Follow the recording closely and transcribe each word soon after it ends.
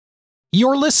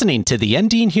You're listening to the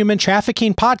Ending Human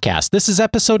Trafficking podcast. This is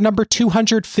episode number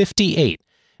 258,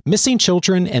 Missing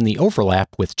Children and the Overlap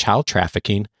with Child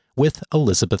Trafficking with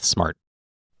Elizabeth Smart.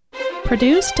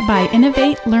 Produced by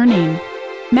Innovate Learning,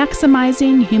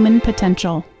 maximizing human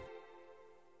potential.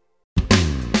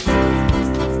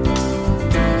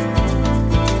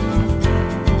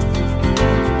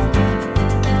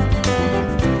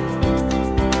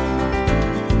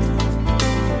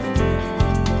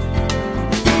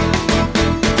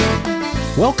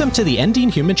 Welcome to the Ending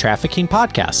Human Trafficking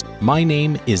podcast. My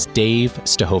name is Dave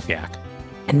Stachowiak.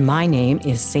 And my name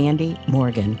is Sandy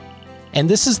Morgan. And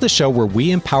this is the show where we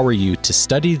empower you to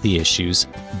study the issues,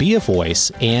 be a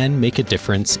voice, and make a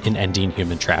difference in ending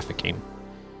human trafficking.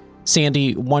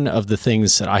 Sandy, one of the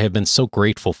things that I have been so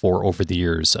grateful for over the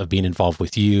years of being involved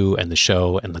with you and the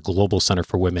show and the Global Center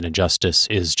for Women and Justice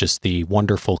is just the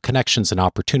wonderful connections and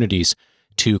opportunities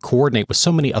to coordinate with so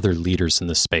many other leaders in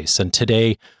this space. And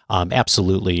today,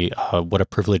 absolutely, what a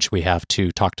privilege we have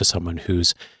to talk to someone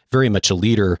who's very much a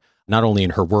leader, not only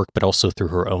in her work, but also through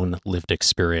her own lived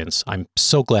experience. I'm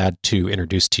so glad to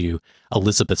introduce to you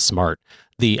Elizabeth Smart.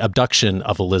 The abduction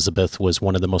of Elizabeth was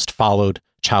one of the most followed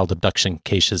child abduction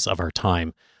cases of our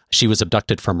time. She was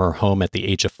abducted from her home at the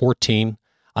age of 14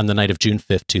 on the night of June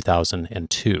 5th,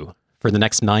 2002. For the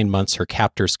next 9 months, her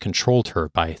captors controlled her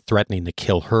by threatening to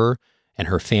kill her and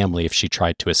her family if she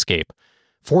tried to escape.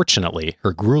 Fortunately,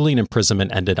 her grueling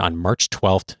imprisonment ended on March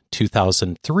 12,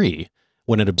 2003,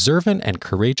 when an observant and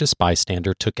courageous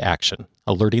bystander took action,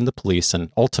 alerting the police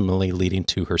and ultimately leading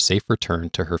to her safe return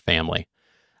to her family.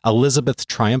 Elizabeth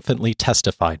triumphantly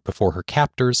testified before her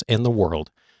captors and the world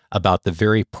about the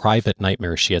very private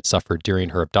nightmare she had suffered during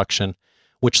her abduction,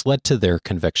 which led to their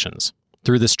convictions.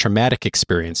 Through this traumatic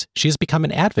experience, she has become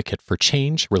an advocate for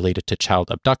change related to child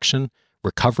abduction,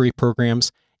 recovery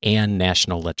programs, and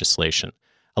national legislation.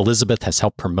 Elizabeth has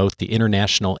helped promote the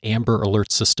International Amber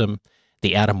Alert System,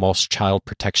 the Adam Walsh Child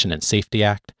Protection and Safety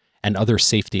Act, and other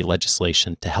safety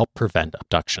legislation to help prevent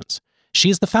abductions.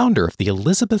 She is the founder of the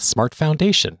Elizabeth Smart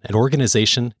Foundation, an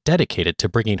organization dedicated to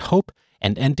bringing hope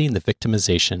and ending the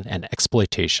victimization and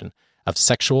exploitation of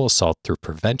sexual assault through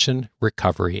prevention,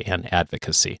 recovery, and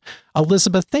advocacy.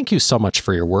 Elizabeth, thank you so much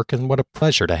for your work, and what a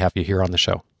pleasure to have you here on the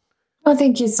show. Well,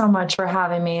 thank you so much for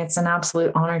having me. It's an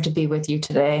absolute honor to be with you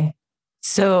today.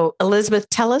 So, Elizabeth,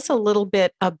 tell us a little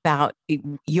bit about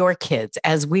your kids.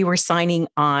 As we were signing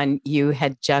on, you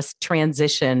had just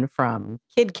transitioned from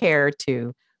kid care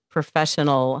to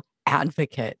professional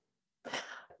advocate.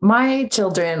 My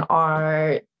children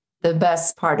are the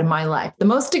best part of my life, the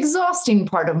most exhausting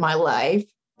part of my life,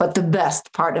 but the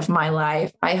best part of my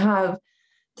life. I have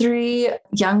 3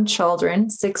 young children,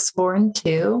 6, 4, and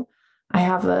 2. I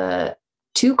have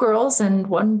 2 girls and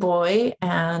 1 boy,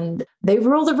 and they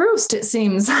rule the roost, it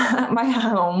seems, at my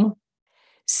home.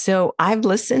 So I've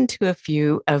listened to a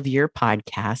few of your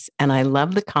podcasts, and I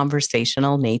love the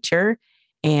conversational nature.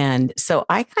 And so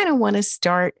I kind of want to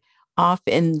start off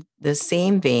in the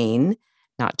same vein,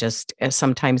 not just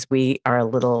sometimes we are a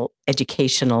little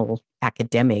educational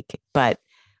academic, but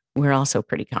we're also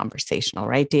pretty conversational,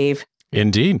 right, Dave?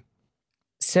 Indeed.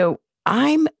 So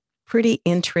I'm pretty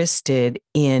interested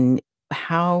in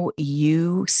how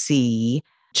you see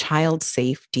child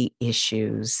safety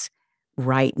issues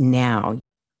right now.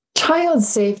 Child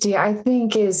safety, I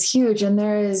think, is huge. And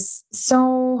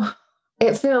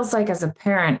it feels like as a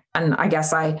parent, and I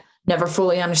guess I never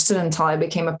fully understood until I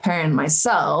became a parent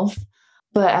myself.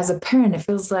 But as a parent, it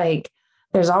feels like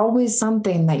there's always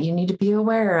something that you need to be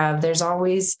aware of. There's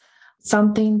always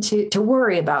something to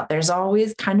worry about. There's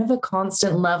always kind of a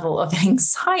constant level of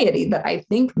anxiety that I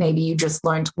think maybe you just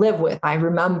learn to live with. I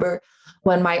remember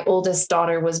when my oldest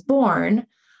daughter was born,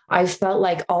 I felt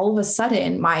like all of a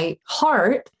sudden my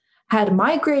heart had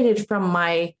migrated from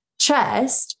my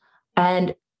chest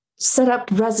and set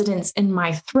up residence in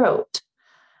my throat.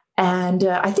 And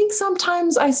I think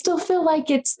sometimes I still feel like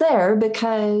it's there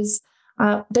because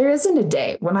there isn't a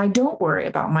day when I don't worry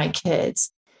about my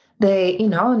kids. They,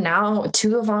 now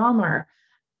 2 of them are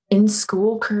in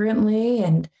school currently,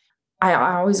 and I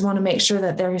always want to make sure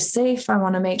that they're safe. I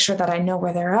want to make sure that I know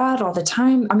where they're at all the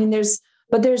time. I mean,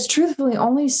 there's truthfully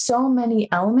only so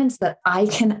many elements that I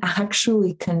can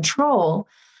actually control.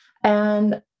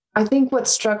 And I think what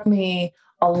struck me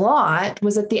a lot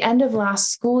was at the end of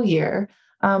last school year,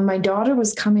 my daughter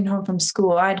was coming home from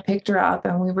school. I'd picked her up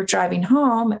and we were driving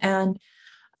home, and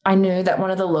I knew that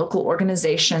one of the local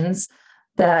organizations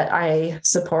that I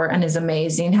support and is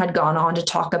amazing had gone on to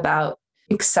talk about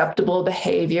acceptable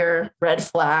behavior, red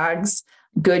flags,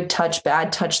 good touch,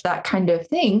 bad touch, that kind of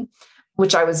thing,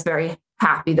 which I was very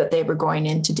happy that they were going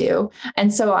in to do.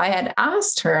 And so I had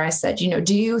asked her, I said,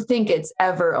 do you think it's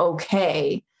ever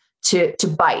okay to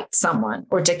bite someone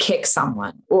or to kick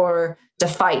someone or to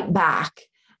fight back?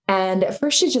 And at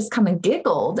first she just kind of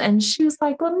giggled and she was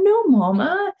like, well, no,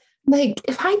 Mama, like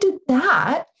if I did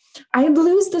that, I'd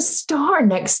lose the star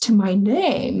next to my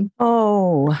name.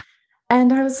 Oh.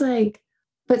 And I was like,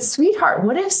 but sweetheart,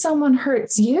 what if someone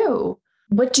hurts you?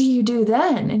 What do you do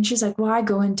then? And she's like, well, I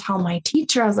go and tell my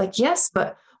teacher. I was like, yes,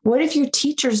 but what if your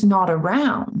teacher's not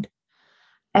around?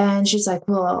 And she's like,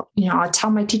 well, I'll tell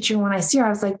my teacher when I see her. I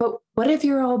was like, but what if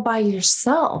you're all by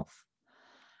yourself?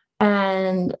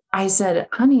 And I said,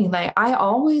 honey, like I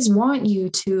always want you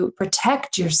to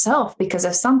protect yourself, because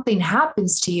if something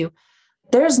happens to you,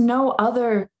 there's no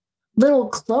other little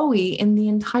Chloe in the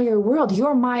entire world.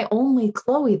 You're my only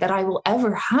Chloe that I will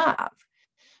ever have.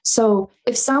 So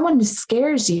if someone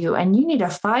scares you and you need a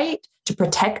fight to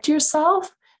protect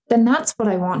yourself, then that's what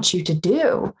I want you to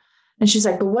do. And she's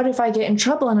like, but what if I get in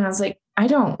trouble? And I was like, I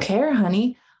don't care,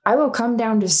 honey. I will come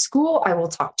down to school. I will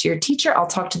talk to your teacher. I'll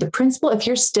talk to the principal. If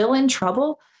you're still in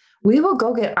trouble, we will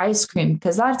go get ice cream,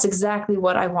 because that's exactly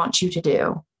what I want you to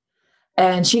do.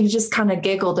 And she just kind of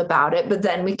giggled about it. But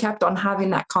then we kept on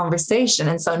having that conversation.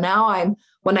 And so now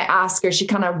when I ask her, she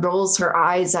kind of rolls her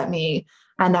eyes at me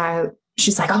and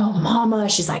she's like, oh, Mama,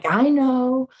 she's like, I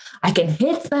know I can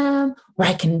hit them, or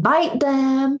I can bite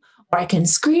them, or I can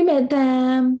scream at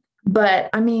them. But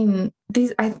I mean,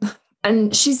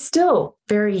 and she's still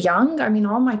very young. I mean,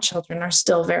 all my children are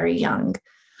still very young,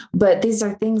 but these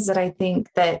are things that I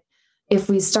think that if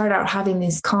we start out having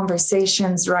these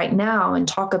conversations right now and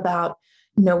talk about,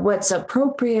 what's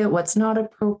appropriate, what's not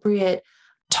appropriate,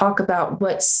 talk about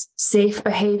what's safe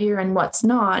behavior and what's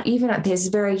not, even at these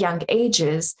very young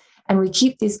ages, and we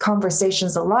keep these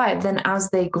conversations alive, then as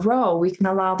they grow, we can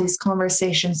allow these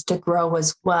conversations to grow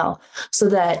as well, so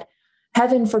that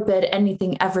heaven forbid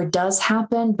anything ever does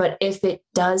happen. But if it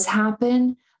does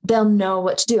happen, they'll know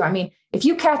what to do. I mean, if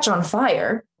you catch on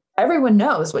fire, everyone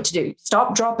knows what to do.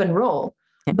 Stop, drop, and roll.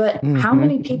 But how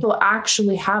many people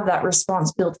actually have that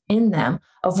response built in them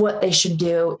of what they should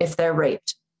do if they're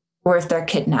raped, or if they're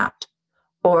kidnapped,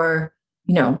 or,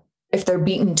 if they're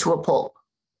beaten to a pulp?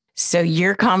 So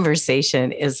your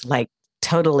conversation is like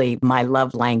totally my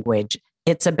love language.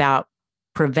 It's about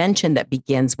prevention that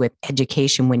begins with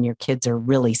education when your kids are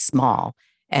really small.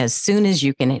 As soon as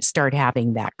you can start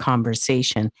having that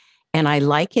conversation. And I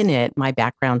liken it, my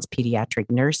background's pediatric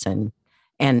nursing,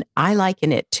 and I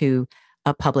liken it to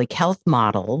a public health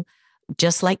model,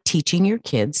 just like teaching your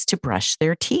kids to brush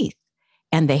their teeth.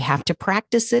 And they have to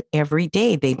practice it every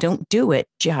day. They don't do it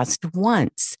just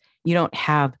once. You don't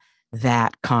have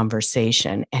that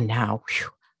conversation. And now,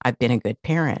 I've been a good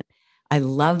parent. I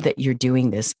love that you're doing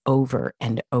this over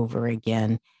and over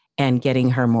again and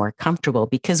getting her more comfortable,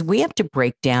 because we have to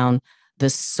break down the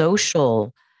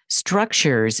social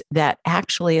structures that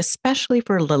actually, especially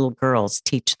for little girls,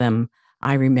 teach them.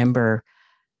 I remember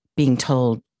being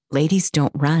told, ladies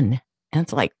don't run. And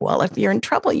it's like, well, if you're in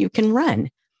trouble, you can run.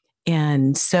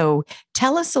 And so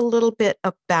tell us a little bit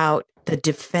about the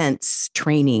defense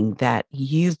training that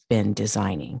you've been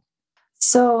designing.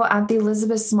 So at the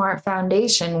Elizabeth Smart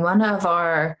Foundation, one of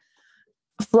our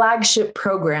flagship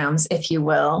programs, if you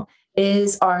will,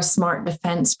 is our Smart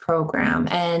Defense program.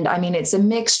 And I mean, it's a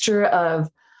mixture of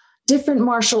different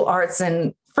martial arts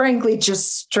and frankly,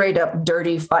 just straight up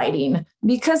dirty fighting.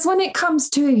 Because when it comes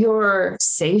to your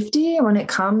safety, when it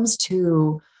comes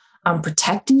to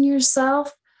protecting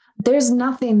yourself, there's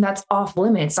nothing that's off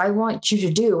limits. I want you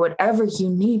to do whatever you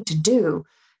need to do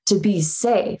to be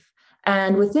safe.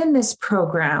 And within this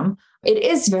program, it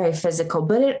is very physical,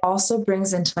 but it also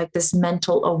brings into like this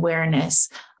mental awareness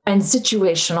and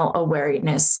situational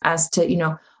awareness as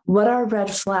to, what are red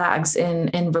flags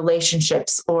in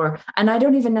relationships, and I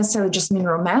don't even necessarily just mean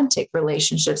romantic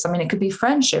relationships. I mean, it could be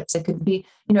friendships. It could be,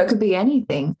 it could be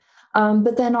anything.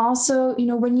 But then also,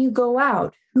 when you go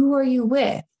out, who are you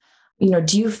with?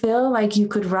 Do you feel like you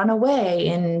could run away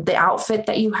in the outfit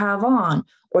that you have on?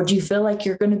 Or do you feel like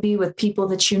you're going to be with people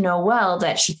that you know well,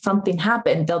 that should something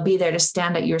happen, they'll be there to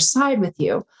stand at your side with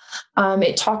you?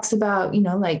 It talks about,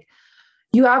 like,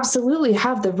 you absolutely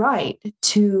have the right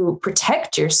to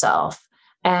protect yourself,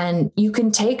 and you can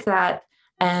take that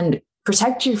and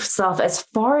protect yourself as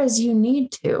far as you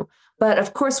need to. But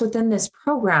of course, within this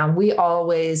program, we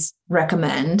always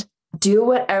recommend do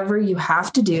whatever you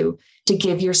have to do to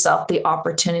give yourself the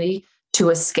opportunity to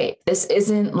escape. This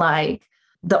isn't like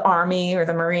the Army or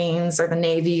the Marines or the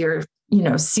Navy or,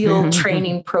 SEAL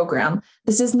training program.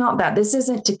 This is not that. This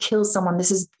isn't to kill someone.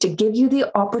 This is to give you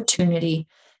the opportunity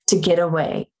to get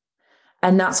away.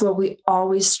 And that's what we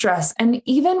always stress. And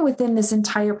even within this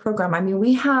entire program, I mean,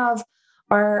 we have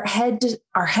our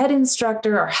head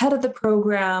instructor, our head of the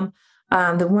program,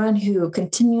 the one who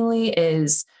continually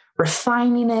is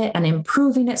refining it and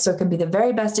improving it so it can be the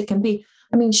very best it can be.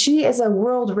 I mean, she is a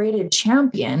world rated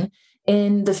champion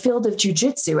in the field of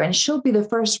jujitsu, and she'll be the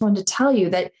first one to tell you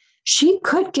that she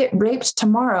could get raped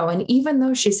tomorrow. And even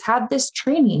though she's had this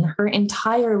training her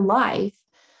entire life,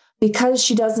 because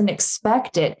she doesn't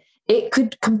expect it, it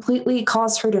could completely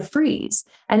cause her to freeze.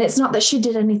 And it's not that she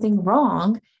did anything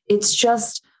wrong. It's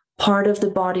just part of the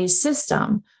body's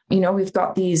system. We've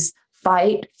got these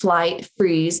fight, flight,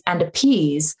 freeze, and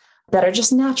appease that are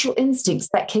just natural instincts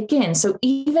that kick in. So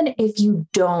even if you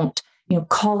don't,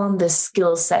 call on this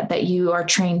skill set that you are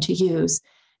trained to use,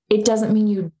 it doesn't mean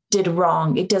you did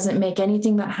wrong. It doesn't make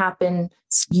anything that happened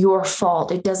your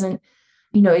fault. It doesn't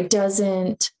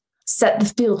set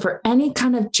the field for any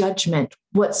kind of judgment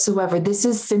whatsoever. This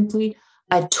is simply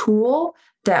a tool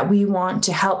that we want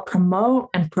to help promote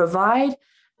and provide.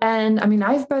 And I mean,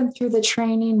 I've been through the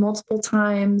training multiple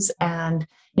times, and,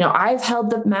 I've held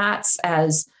the mats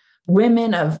as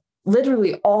women of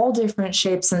literally all different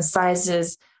shapes and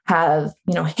sizes have,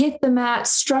 hit the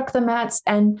mats, struck the mats.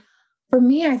 And for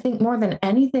me, I think more than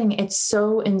anything, it's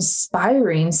so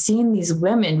inspiring seeing these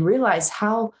women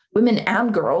women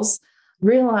and girls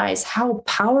realize how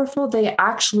powerful they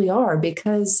actually are.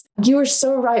 Because you were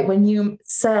so right when you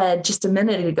said just a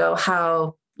minute ago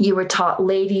how you were taught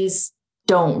ladies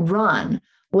don't run.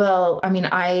 Well, I mean,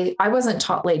 I wasn't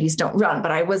taught ladies don't run,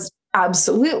 but I was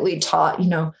absolutely taught,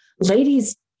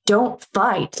 ladies don't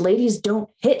fight, ladies don't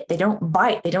hit, they don't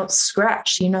bite, they don't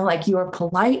scratch, like you are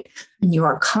polite and you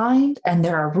are kind, and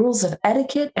there are rules of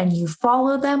etiquette and you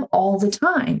follow them all the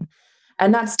time.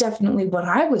 And that's definitely what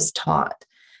I was taught.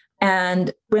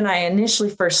 And when I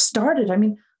initially first started, I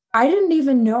mean, I didn't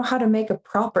even know how to make a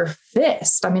proper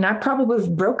fist. I mean, I probably would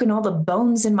have broken all the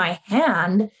bones in my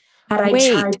hand had I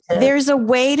tried to. There's a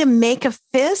way to make a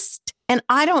fist, and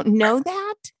I don't know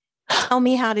that. Tell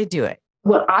me how to do it.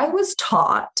 What I was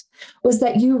taught was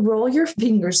that you roll your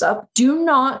fingers up. Do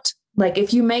not, like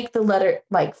if you make the letter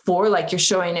like 4, like you're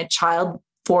showing a child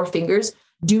 4 fingers,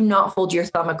 do not hold your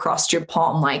thumb across your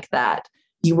palm like that.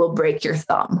 You will break your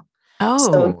thumb. Oh.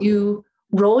 So you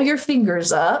roll your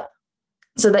fingers up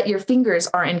so that your fingers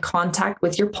are in contact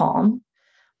with your palm,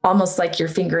 almost like your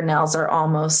fingernails are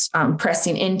almost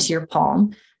pressing into your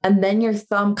palm. And then your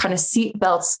thumb kind of seat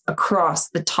belts across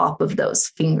the top of those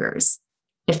fingers.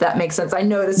 If that makes sense. I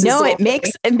know this. No, it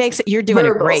makes it. You're doing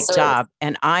a great job,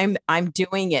 and I'm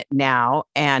doing it now,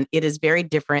 and it is very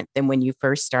different than when you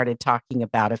first started talking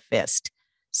about a fist.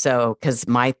 So, because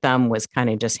my thumb was kind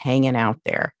of just hanging out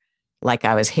there, like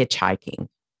I was hitchhiking.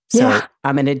 So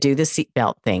I'm going to do the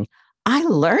seatbelt thing. I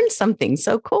learned something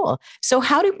so cool. So,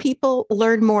 how do people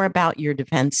learn more about your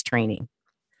defense training?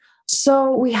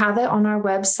 So we have it on our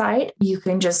website. You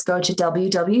can just go to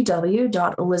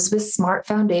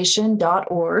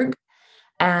www.elizabethsmartfoundation.org,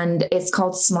 and it's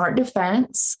called Smart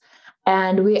Defense.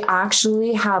 And we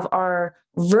actually have our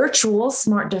virtual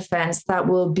Smart Defense that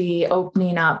will be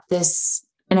opening up this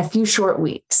in a few short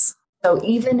weeks. So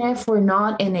even if we're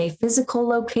not in a physical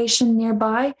location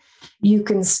nearby, you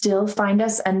can still find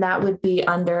us, and that would be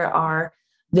under our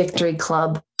Victory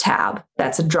Club tab.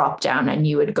 That's a drop down, and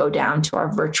you would go down to our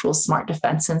virtual Smart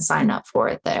Defense and sign up for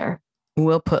it there.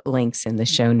 We'll put links in the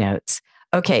show notes.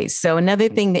 Okay, so another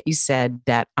thing that you said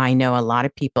that I know a lot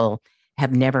of people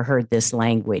have never heard this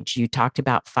language. You talked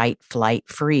about fight, flight,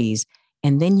 freeze,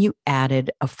 and then you added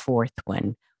a 4th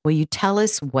one. Will you tell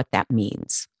us what that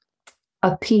means?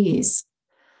 Appease.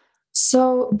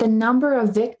 So the number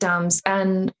of victims,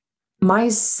 and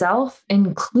myself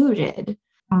included,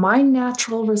 my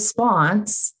natural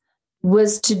response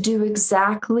was to do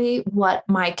exactly what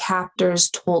my captors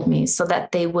told me so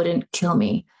that they wouldn't kill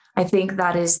me. I think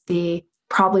that is the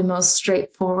probably most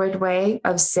straightforward way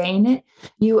of saying it.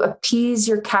 You appease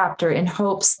your captor in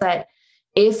hopes that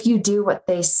if you do what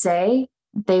they say,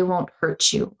 they won't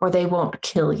hurt you or they won't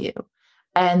kill you.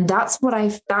 And that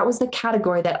was the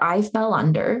category that I fell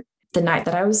under the night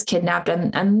that I was kidnapped.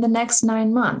 And the next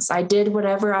 9 months, I did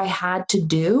whatever I had to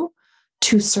do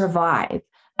to survive.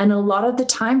 And a lot of the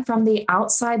time from the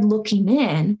outside looking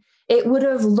in, it would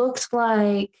have looked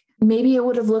like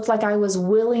I was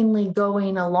willingly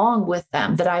going along with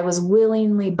them, that I was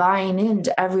willingly buying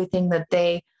into everything that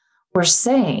they were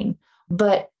saying.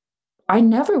 But I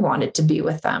never wanted to be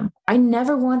with them. I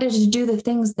never wanted to do the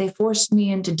things they forced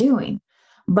me into doing.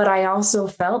 But I also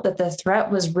felt that the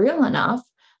threat was real enough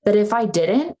that if I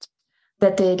didn't,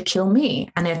 that they'd kill me.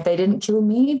 And if they didn't kill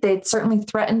me, they'd certainly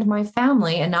threatened my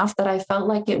family enough that I felt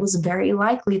like it was very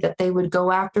likely that they would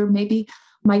go after maybe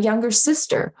my younger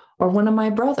sister or one of my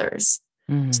brothers.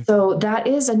 So that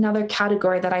is another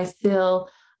category that I feel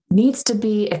needs to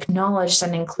be acknowledged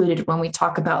and included when we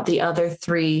talk about the other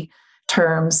three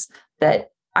terms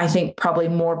that I think probably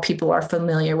more people are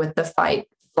familiar with: the fight,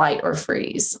 flight, or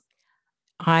freeze.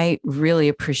 I really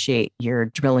appreciate your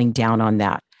drilling down on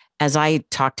that. As I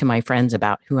talked to my friends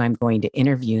about who I'm going to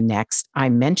interview next, I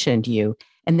mentioned you,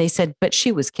 and they said, but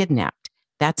she was kidnapped.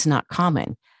 That's not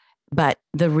common. But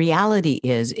the reality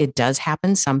is it does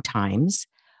happen sometimes,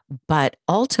 but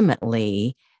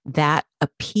ultimately that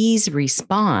appease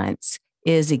response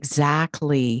is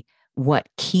exactly what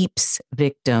keeps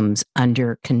victims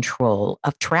under control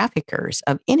of traffickers,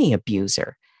 of any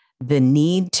abuser, the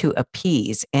need to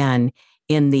appease. And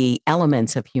in the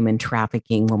elements of human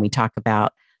trafficking, when we talk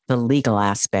about the legal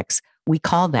aspects, we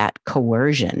call that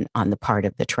coercion on the part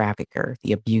of the trafficker,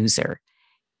 the abuser.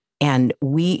 And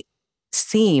we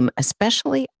seem,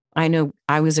 especially, I know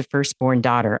I was a firstborn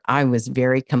daughter. I was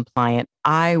very compliant.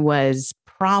 I was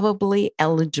probably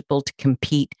eligible to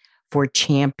compete for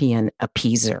champion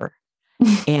appeaser.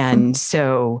 And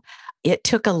so it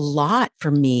took a lot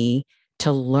for me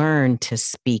to learn to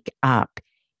speak up,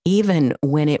 even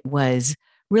when it was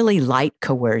really light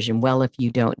coercion. Well, if you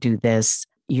don't do this,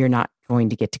 you're not going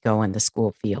to get to go on the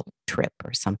school field trip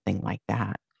or something like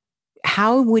that.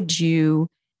 How would you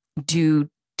do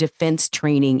defense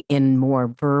training in more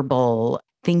verbal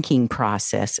thinking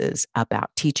processes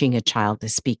about teaching a child to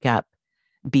speak up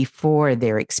before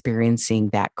they're experiencing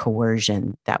that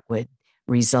coercion that would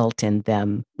result in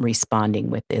them responding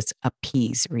with this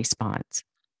appease response?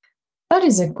 That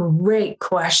is a great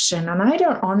question. And I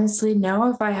don't honestly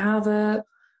know if I have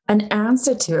an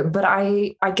answer to it, but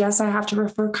I guess I have to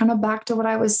refer kind of back to what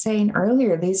I was saying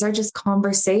earlier. These are just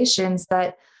conversations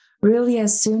that really,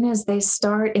 as soon as they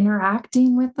start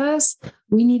interacting with us,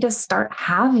 we need to start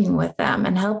having with them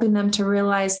and helping them to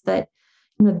realize that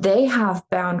they have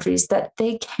boundaries that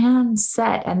they can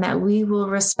set and that we will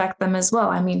respect them as well.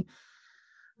 I mean,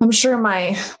 I'm sure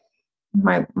my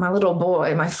little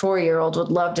boy, my 4-year-old, would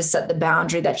love to set the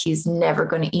boundary that he's never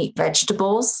going to eat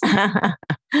vegetables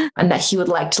and that he would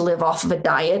like to live off of a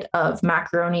diet of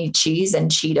macaroni, cheese, and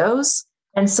Cheetos.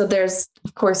 And so there's,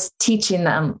 of course, teaching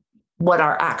them what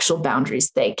are actual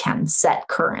boundaries they can set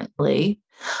currently,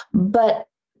 but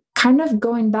kind of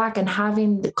going back and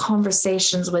having the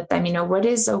conversations with them, what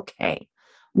is okay,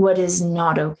 what is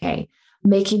not okay,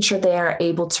 making sure they are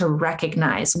able to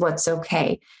recognize what's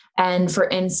okay. And for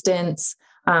instance,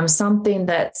 something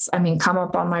that's, come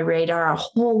up on my radar a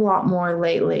whole lot more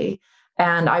lately,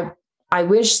 and I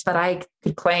wish that I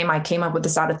could claim I came up with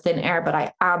this out of thin air, but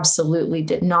I absolutely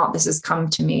did not. This has come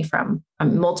to me from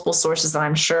multiple sources, and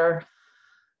I'm sure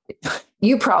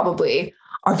you probably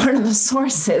are one of the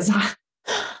sources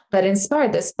that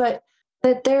inspired this, but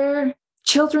that their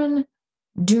children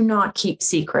do not keep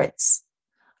secrets.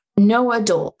 No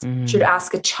adult should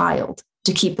ask a child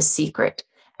to keep a secret.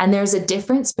 And there's a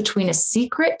difference between a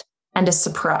secret and a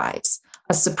surprise.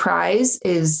 A surprise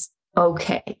is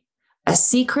okay. A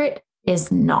secret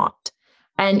is not.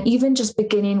 And even just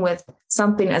beginning with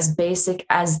something as basic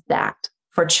as that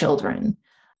for children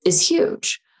is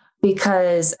huge,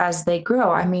 because as they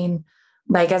grow,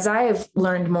 as I have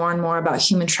learned more and more about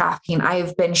human trafficking, I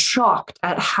have been shocked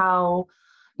at how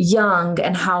young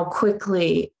and how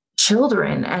quickly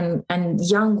children and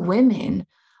young women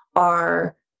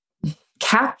are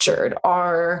captured,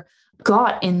 are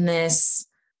got in this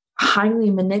highly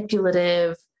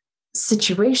manipulative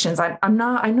situations. I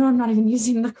know I'm not even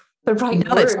using the right word.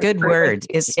 No, it's good words.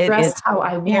 It's how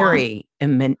I very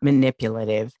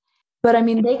manipulative. But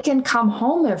they can come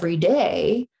home every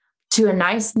day to a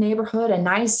nice neighborhood, a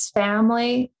nice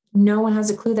family. No one has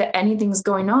a clue that anything's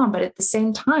going on. But at the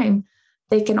same time,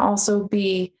 they can also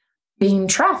be being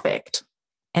trafficked.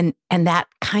 And that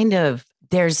kind of,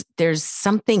 there's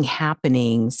something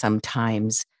happening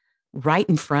sometimes right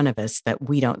in front of us that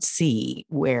we don't see,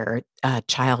 where a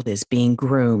child is being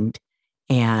groomed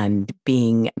and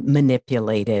being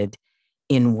manipulated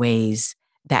in ways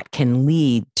that can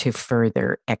lead to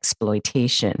further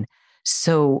exploitation.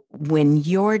 So when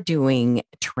you're doing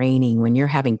training, when you're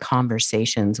having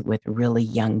conversations with really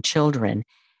young children,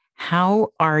 how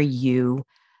are you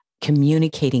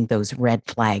communicating those red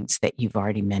flags that you've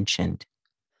already mentioned?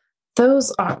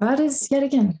 That is yet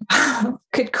again a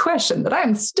good question that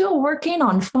I'm still working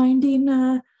on finding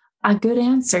a good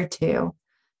answer to.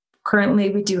 Currently,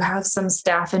 we do have some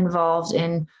staff involved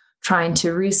in trying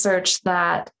to research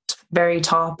that very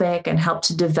topic and help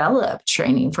to develop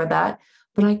training for that.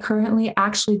 but I currently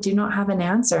actually do not have an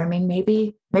answer. I mean,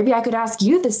 maybe I could ask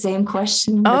you the same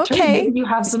question in return. Okay. Maybe you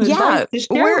have some advice to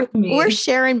share with me. We're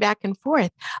sharing back and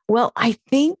forth. Well, I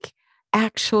think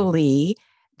actually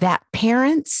that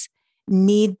parents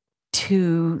need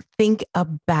to think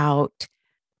about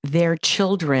their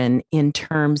children in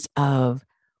terms of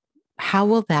how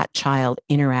will that child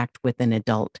interact with an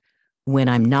adult when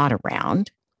I'm not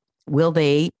around? Will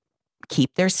they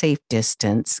keep their safe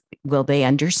distance? Will they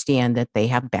understand that they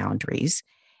have boundaries?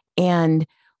 And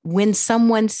when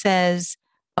someone says,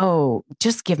 oh,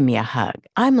 just give me a hug,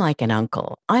 I'm like an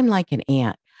uncle, I'm like an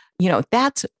aunt,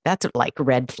 that's like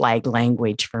red flag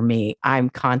language for me. I'm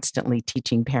constantly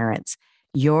teaching parents,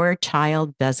 your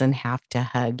child doesn't have to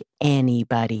hug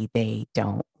anybody they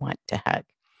don't want to hug.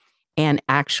 And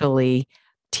actually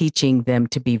teaching them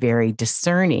to be very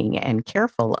discerning and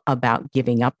careful about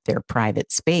giving up their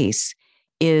private space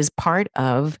is part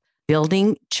of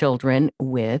building children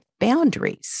with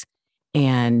boundaries.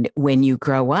 And when you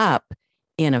grow up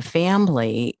in a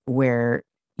family where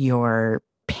your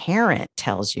parent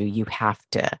tells you you have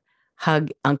to hug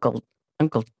Uncle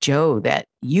Joe that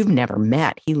you've never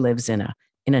met, he lives in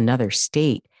another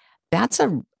state, that's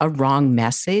a wrong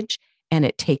message, and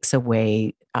it takes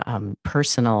away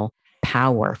personal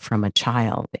power from a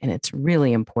child. And it's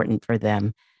really important for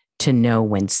them to know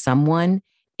when someone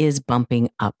is bumping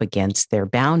up against their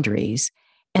boundaries,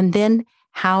 and then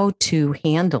how to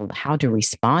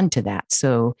respond to that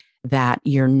so that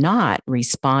you're not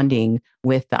responding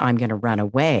with the I'm going to run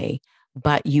away,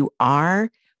 but you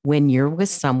are, when you're with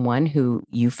someone who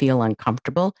you feel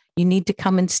uncomfortable, you need to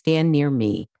come and stand near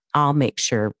me. I'll make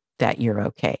sure that you're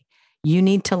okay. You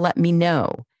need to let me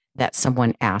know that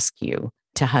someone asked you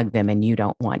to hug them and you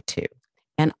don't want to.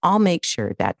 And I'll make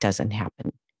sure that doesn't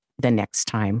happen the next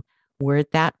time we're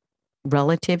at that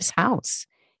relative's house.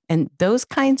 And those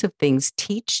kinds of things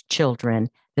teach children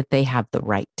that they have the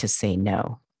right to say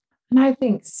no. And I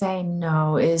think saying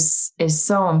no is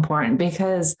so important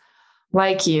because,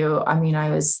 like you, I mean, I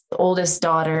was the oldest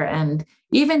daughter, and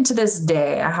even to this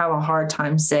day, I have a hard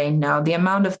time saying no. The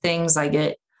amount of things I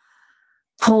get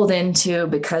pulled into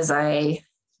because I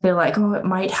feel like, oh, it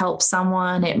might help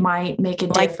someone, it might make a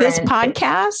difference. Like this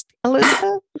podcast,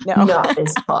 Elizabeth? No, not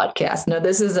this podcast. No,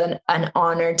 this is an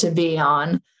honor to be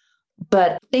on.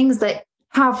 But things that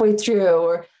halfway through,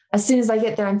 or as soon as I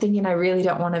get there, I'm thinking, I really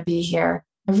don't want to be here.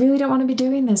 I really don't want to be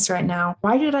doing this right now.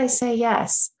 Why did I say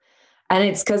yes? And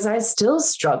it's because I still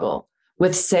struggle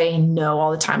with saying no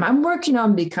all the time. I'm working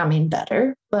on becoming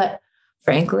better, but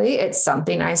frankly, it's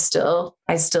something I still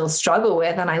struggle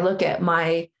with. And I look at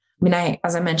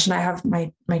as I mentioned, I have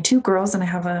my two girls and I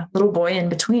have a little boy in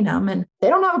between them, and they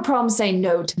don't have a problem saying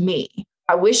no to me.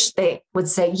 I wish they would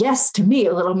say yes to me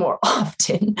a little more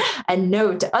often and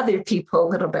no to other people a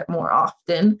little bit more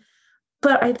often.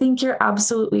 But I think you're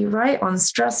absolutely right on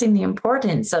stressing the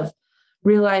importance of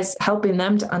helping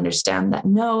them to understand that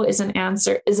no is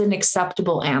an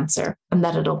acceptable answer, and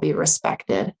that it'll be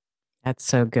respected. That's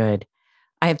so good.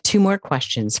 I have two more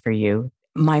questions for you.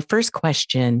 My first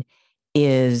question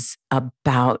is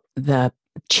about the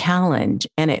challenge,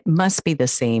 and it must be the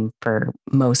same for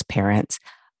most parents,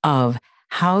 of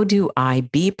how do I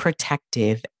be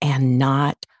protective and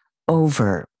not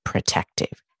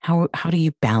overprotective? How do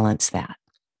you balance that?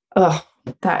 Oh,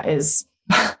 that is,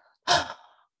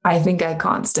 I think I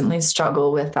constantly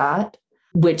struggle with that,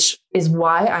 which is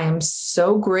why I am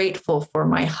so grateful for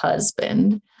my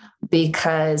husband,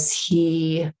 because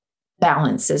he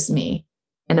balances me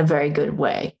in a very good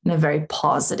way, in a very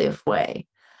positive way.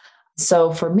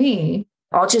 So for me,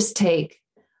 I'll just take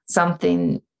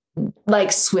something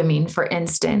like swimming, for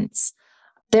instance.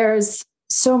 There's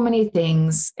so many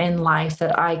things in life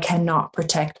that I cannot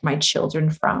protect my children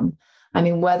from. I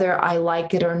mean, whether I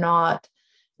like it or not,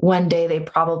 one day they they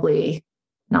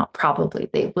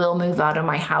will move out of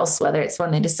my house, whether it's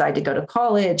when they decide to go to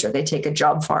college or they take a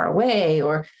job far away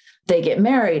or they get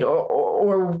married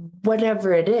or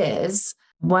whatever it is.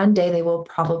 One day they will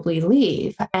probably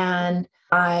leave. And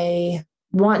I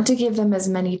want to give them as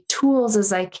many tools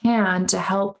as I can to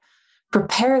help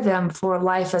prepare them for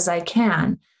life as I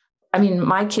can. I mean,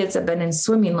 my kids have been in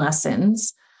swimming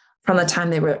lessons from the time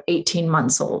they were 18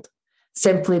 months old,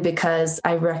 simply because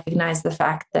I recognize the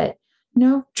fact that,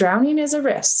 drowning is a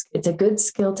risk. It's a good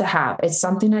skill to have. It's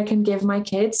something I can give my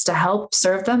kids to help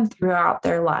serve them throughout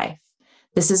their life.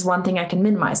 This is one thing I can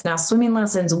minimize. Now, swimming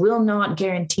lessons will not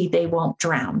guarantee they won't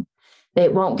drown. They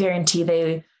won't guarantee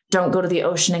they don't go to the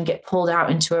ocean and get pulled out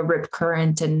into a rip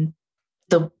current and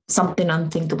something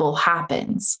unthinkable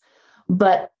happens.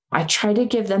 But I try to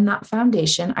give them that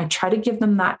foundation. I try to give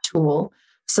them that tool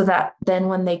so that then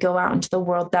when they go out into the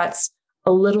world, that's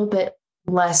a little bit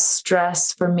less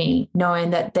stress for me,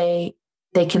 knowing that they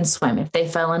can swim. If they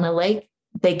fell in a lake,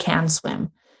 they can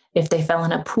swim. If they fell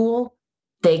in a pool,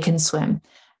 they can swim.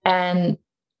 And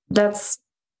that's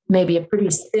maybe a pretty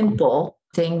simple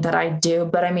thing that I do.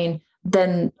 But I mean,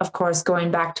 then of course,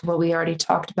 going back to what we already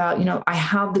talked about, I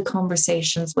have the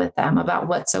conversations with them about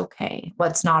what's okay,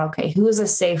 what's not okay, who is a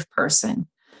safe person.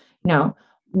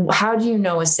 How do you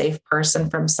know a safe person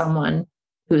from someone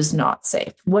who's not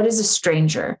safe? What is a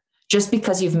stranger? Just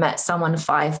because you've met someone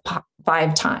five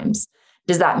times,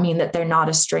 does that mean that they're not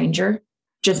a stranger?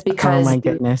 Just because, oh my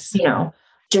goodness,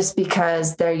 just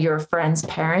because they're your friend's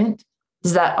parent,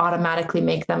 does that automatically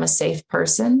make them a safe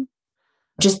person?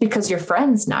 Just because your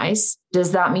friend's nice,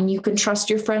 does that mean you can trust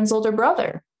your friend's older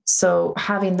brother? So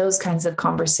having those kinds of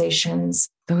conversations.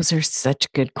 Those are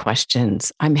such good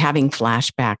questions. I'm having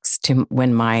flashbacks to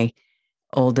when my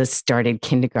oldest started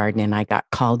kindergarten and I got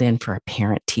called in for a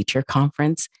parent-teacher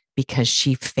conference because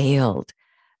she failed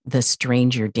the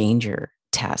stranger danger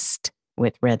test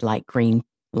with red light, green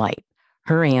light.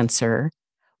 Her answer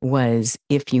was,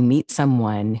 if you meet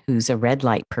someone who's a red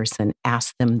light person,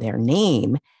 ask them their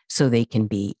name so they can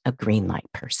be a green light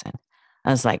person. I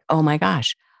was like, oh my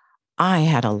gosh, I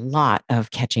had a lot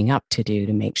of catching up to do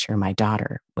to make sure my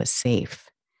daughter was safe.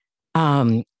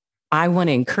 I want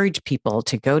to encourage people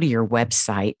to go to your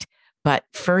website. But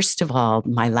first of all,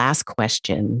 my last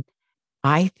question,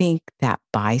 I think that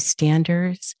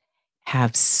bystanders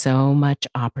have so much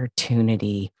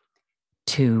opportunity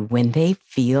to, when they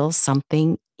feel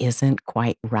something isn't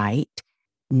quite right,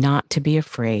 not to be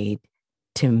afraid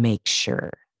to make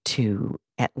sure to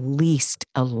at least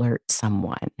alert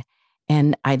someone.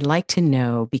 And I'd like to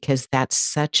know, because that's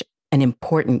such an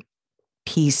important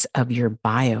piece of your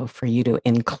bio for you to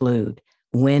include,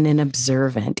 when an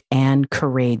observant and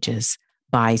courageous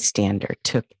bystander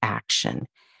took action.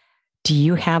 Do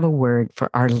you have a word for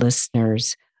our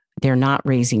listeners? They're not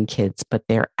raising kids, but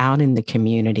they're out in the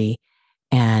community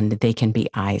and they can be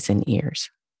eyes and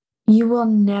ears. You will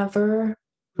never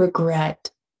regret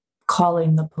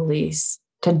calling the police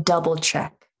to double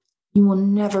check. You will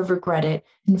never regret it.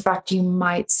 In fact, you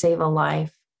might save a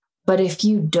life. But if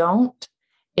you don't,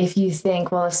 if you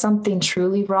think, well, if something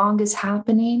truly wrong is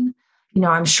happening,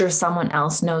 I'm sure someone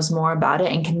else knows more about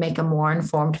it and can make a more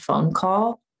informed phone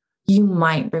call, you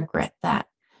might regret that.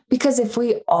 Because if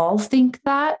we all think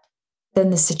that, then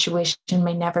the situation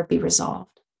may never be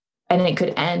resolved. And it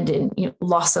could end in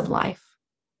loss of life.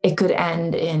 It could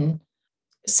end in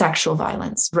sexual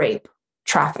violence, rape,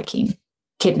 trafficking,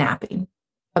 kidnapping,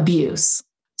 abuse.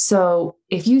 So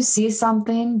if you see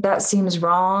something that seems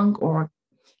wrong or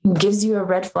gives you a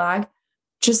red flag,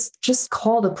 just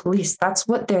call the police. That's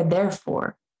what they're there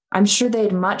for. I'm sure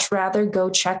they'd much rather go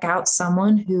check out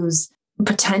someone who's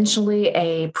potentially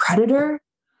a predator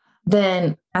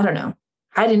than, I don't know,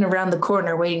 hiding around the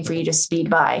corner waiting for you to speed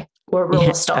by or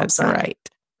roll a stop sign. Right.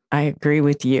 I agree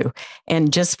with you.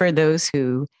 And just for those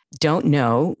who don't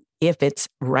know, if it's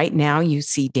right now you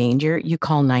see danger, you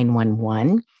call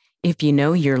 911. If you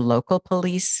know your local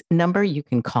police number, you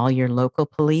can call your local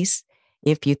police.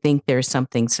 If you think there's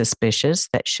something suspicious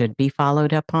that should be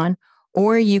followed up on,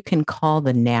 or you can call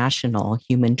the National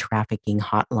Human Trafficking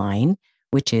Hotline,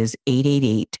 which is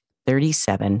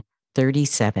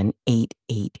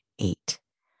 888-37-37-888.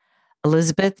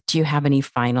 Elizabeth, do you have any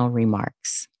final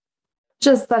remarks?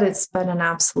 Just that it's been an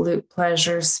absolute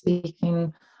pleasure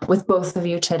speaking with both of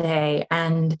you today.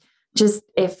 And just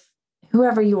if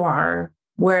whoever you are,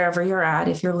 wherever you're at,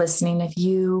 if you're listening,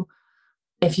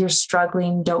 if you're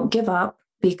struggling, don't give up,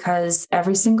 because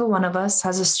every single one of us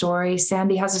has a story.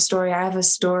 Sandy has a story. I have a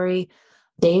story.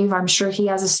 Dave, I'm sure he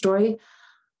has a story.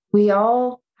 We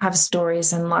all have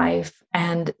stories in life,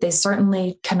 and they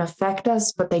certainly can affect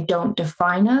us, but they don't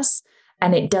define us.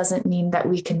 And it doesn't mean that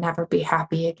we can never be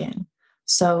happy again.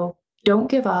 So don't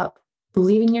give up.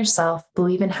 Believe in yourself,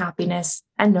 believe in happiness,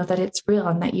 and know that it's real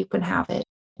and that you can have it.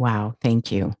 Wow.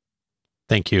 Thank you.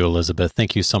 Thank you, Elizabeth.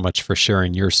 Thank you so much for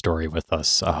sharing your story with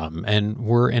us. And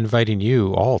we're inviting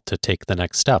you all to take the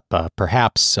next step.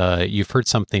 Perhaps you've heard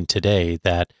something today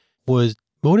that would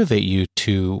motivate you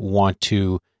to want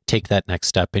to take that next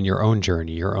step in your own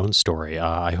journey, your own story.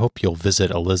 I hope you'll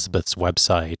visit Elizabeth's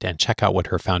website and check out what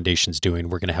her foundation's doing.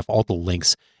 We're going to have all the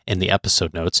links in the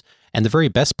episode notes. And the very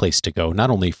best place to go, not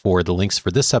only for the links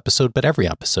for this episode, but every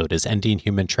episode, is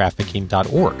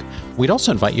endinghumantrafficking.org. We'd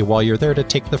also invite you while you're there to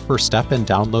take the first step and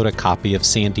download a copy of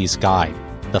Sandy's guide,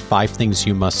 The 5 Things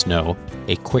You Must Know,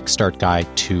 a quick start guide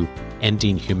to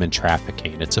ending human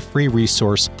trafficking. It's a free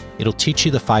resource. It'll teach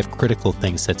you the 5 critical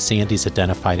things that Sandy's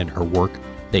identified in her work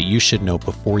that you should know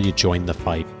before you join the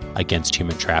fight against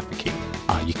human trafficking.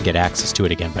 You can get access to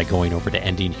it again by going over to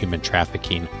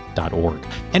endinghumantrafficking.org.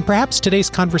 And perhaps today's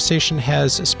conversation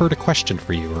has spurred a question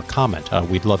for you or comment.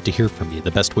 We'd love to hear from you. The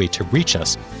best way to reach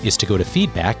us is to go to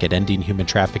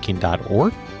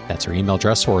feedback@endinghumantrafficking.org. That's our email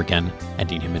address, or again,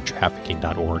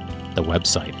 endinghumantrafficking.org, the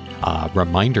website.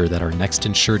 Reminder that our next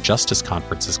Ensure Justice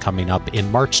Conference is coming up in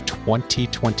March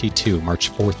 2022, March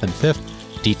 4th and 5th.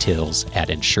 Details at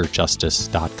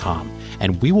ensurejustice.com.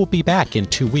 And we will be back in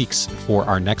 2 weeks for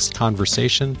our next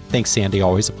conversation. Thanks, Sandy.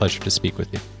 Always a pleasure to speak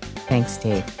with you. Thanks,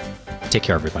 Dave. Take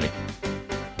care, everybody.